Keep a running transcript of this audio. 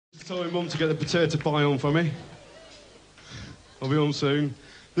Tell my mum to get the potato pie on for me. I'll be home soon.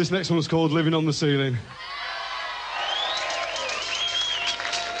 This next one's called Living on the Ceiling.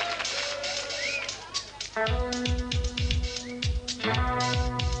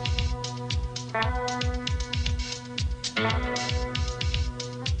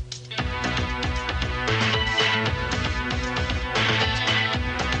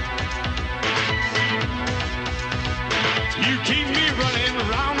 You keep me running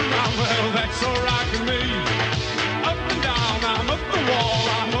round and round, well, that's alright with me. Up and down, I'm up the wall,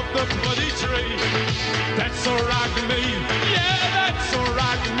 I'm up the bloody tree. That's alright with me, yeah, that's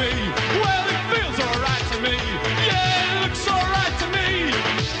alright with me. Well, it feels alright to me, yeah, it looks alright to me.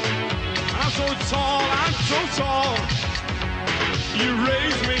 I'm so tall, I'm so tall. You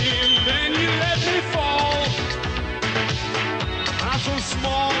raise me and then you let me fall. I'm so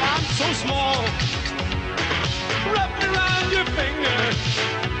small, I'm so small. Wrap me around your finger.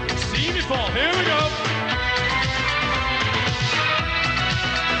 See me fall. Here we go.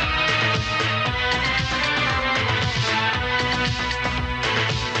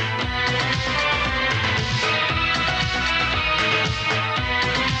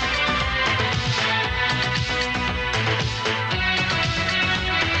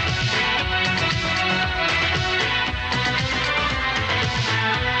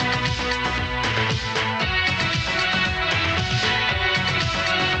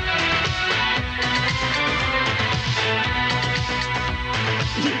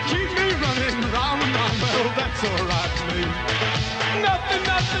 You keep me running round and round, well, that's alright with me.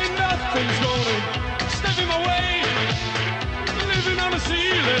 Nothing's gonna step in my way. Living on a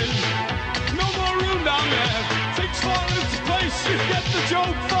ceiling, no more room down there. Things fall into place, you get the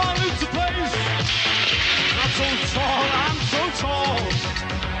joke, fall into place. I'm so tall, I'm so tall.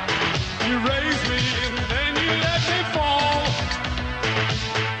 You raise me and then you let me fall.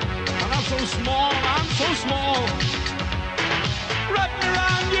 And I'm so small, I'm so small. Wrap me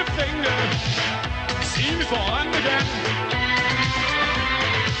around your finger, see me fall and again.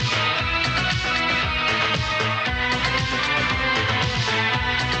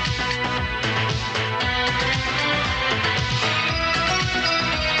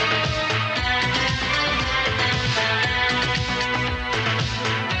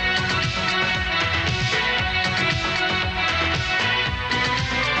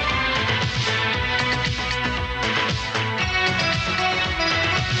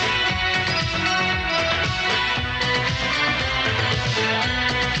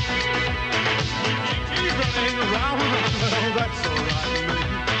 Round, well, that's alright with me.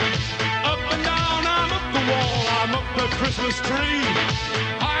 Up and down, I'm up the wall, I'm up the Christmas tree.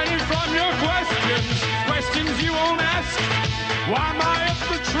 Hiding from your questions you won't ask. Why am I up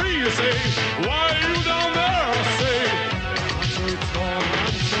the tree, you say? Why are you down there, I say? I'm so tall,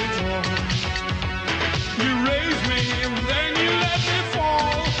 I'm so tall. You raise me and then you let me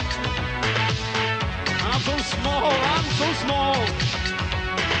fall. I'm so small, I'm so small.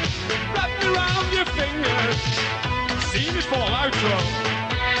 Wrap me around your finger, see me fall, outro.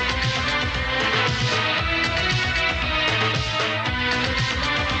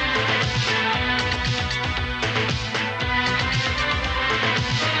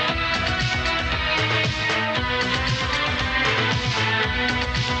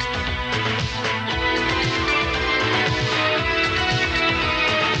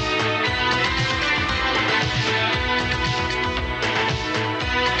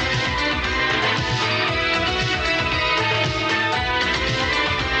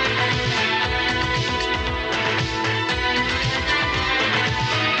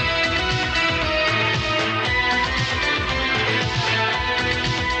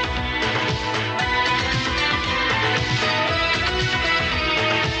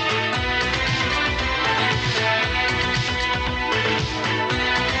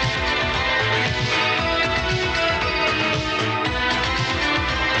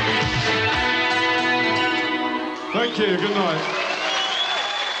 Thank you, good night.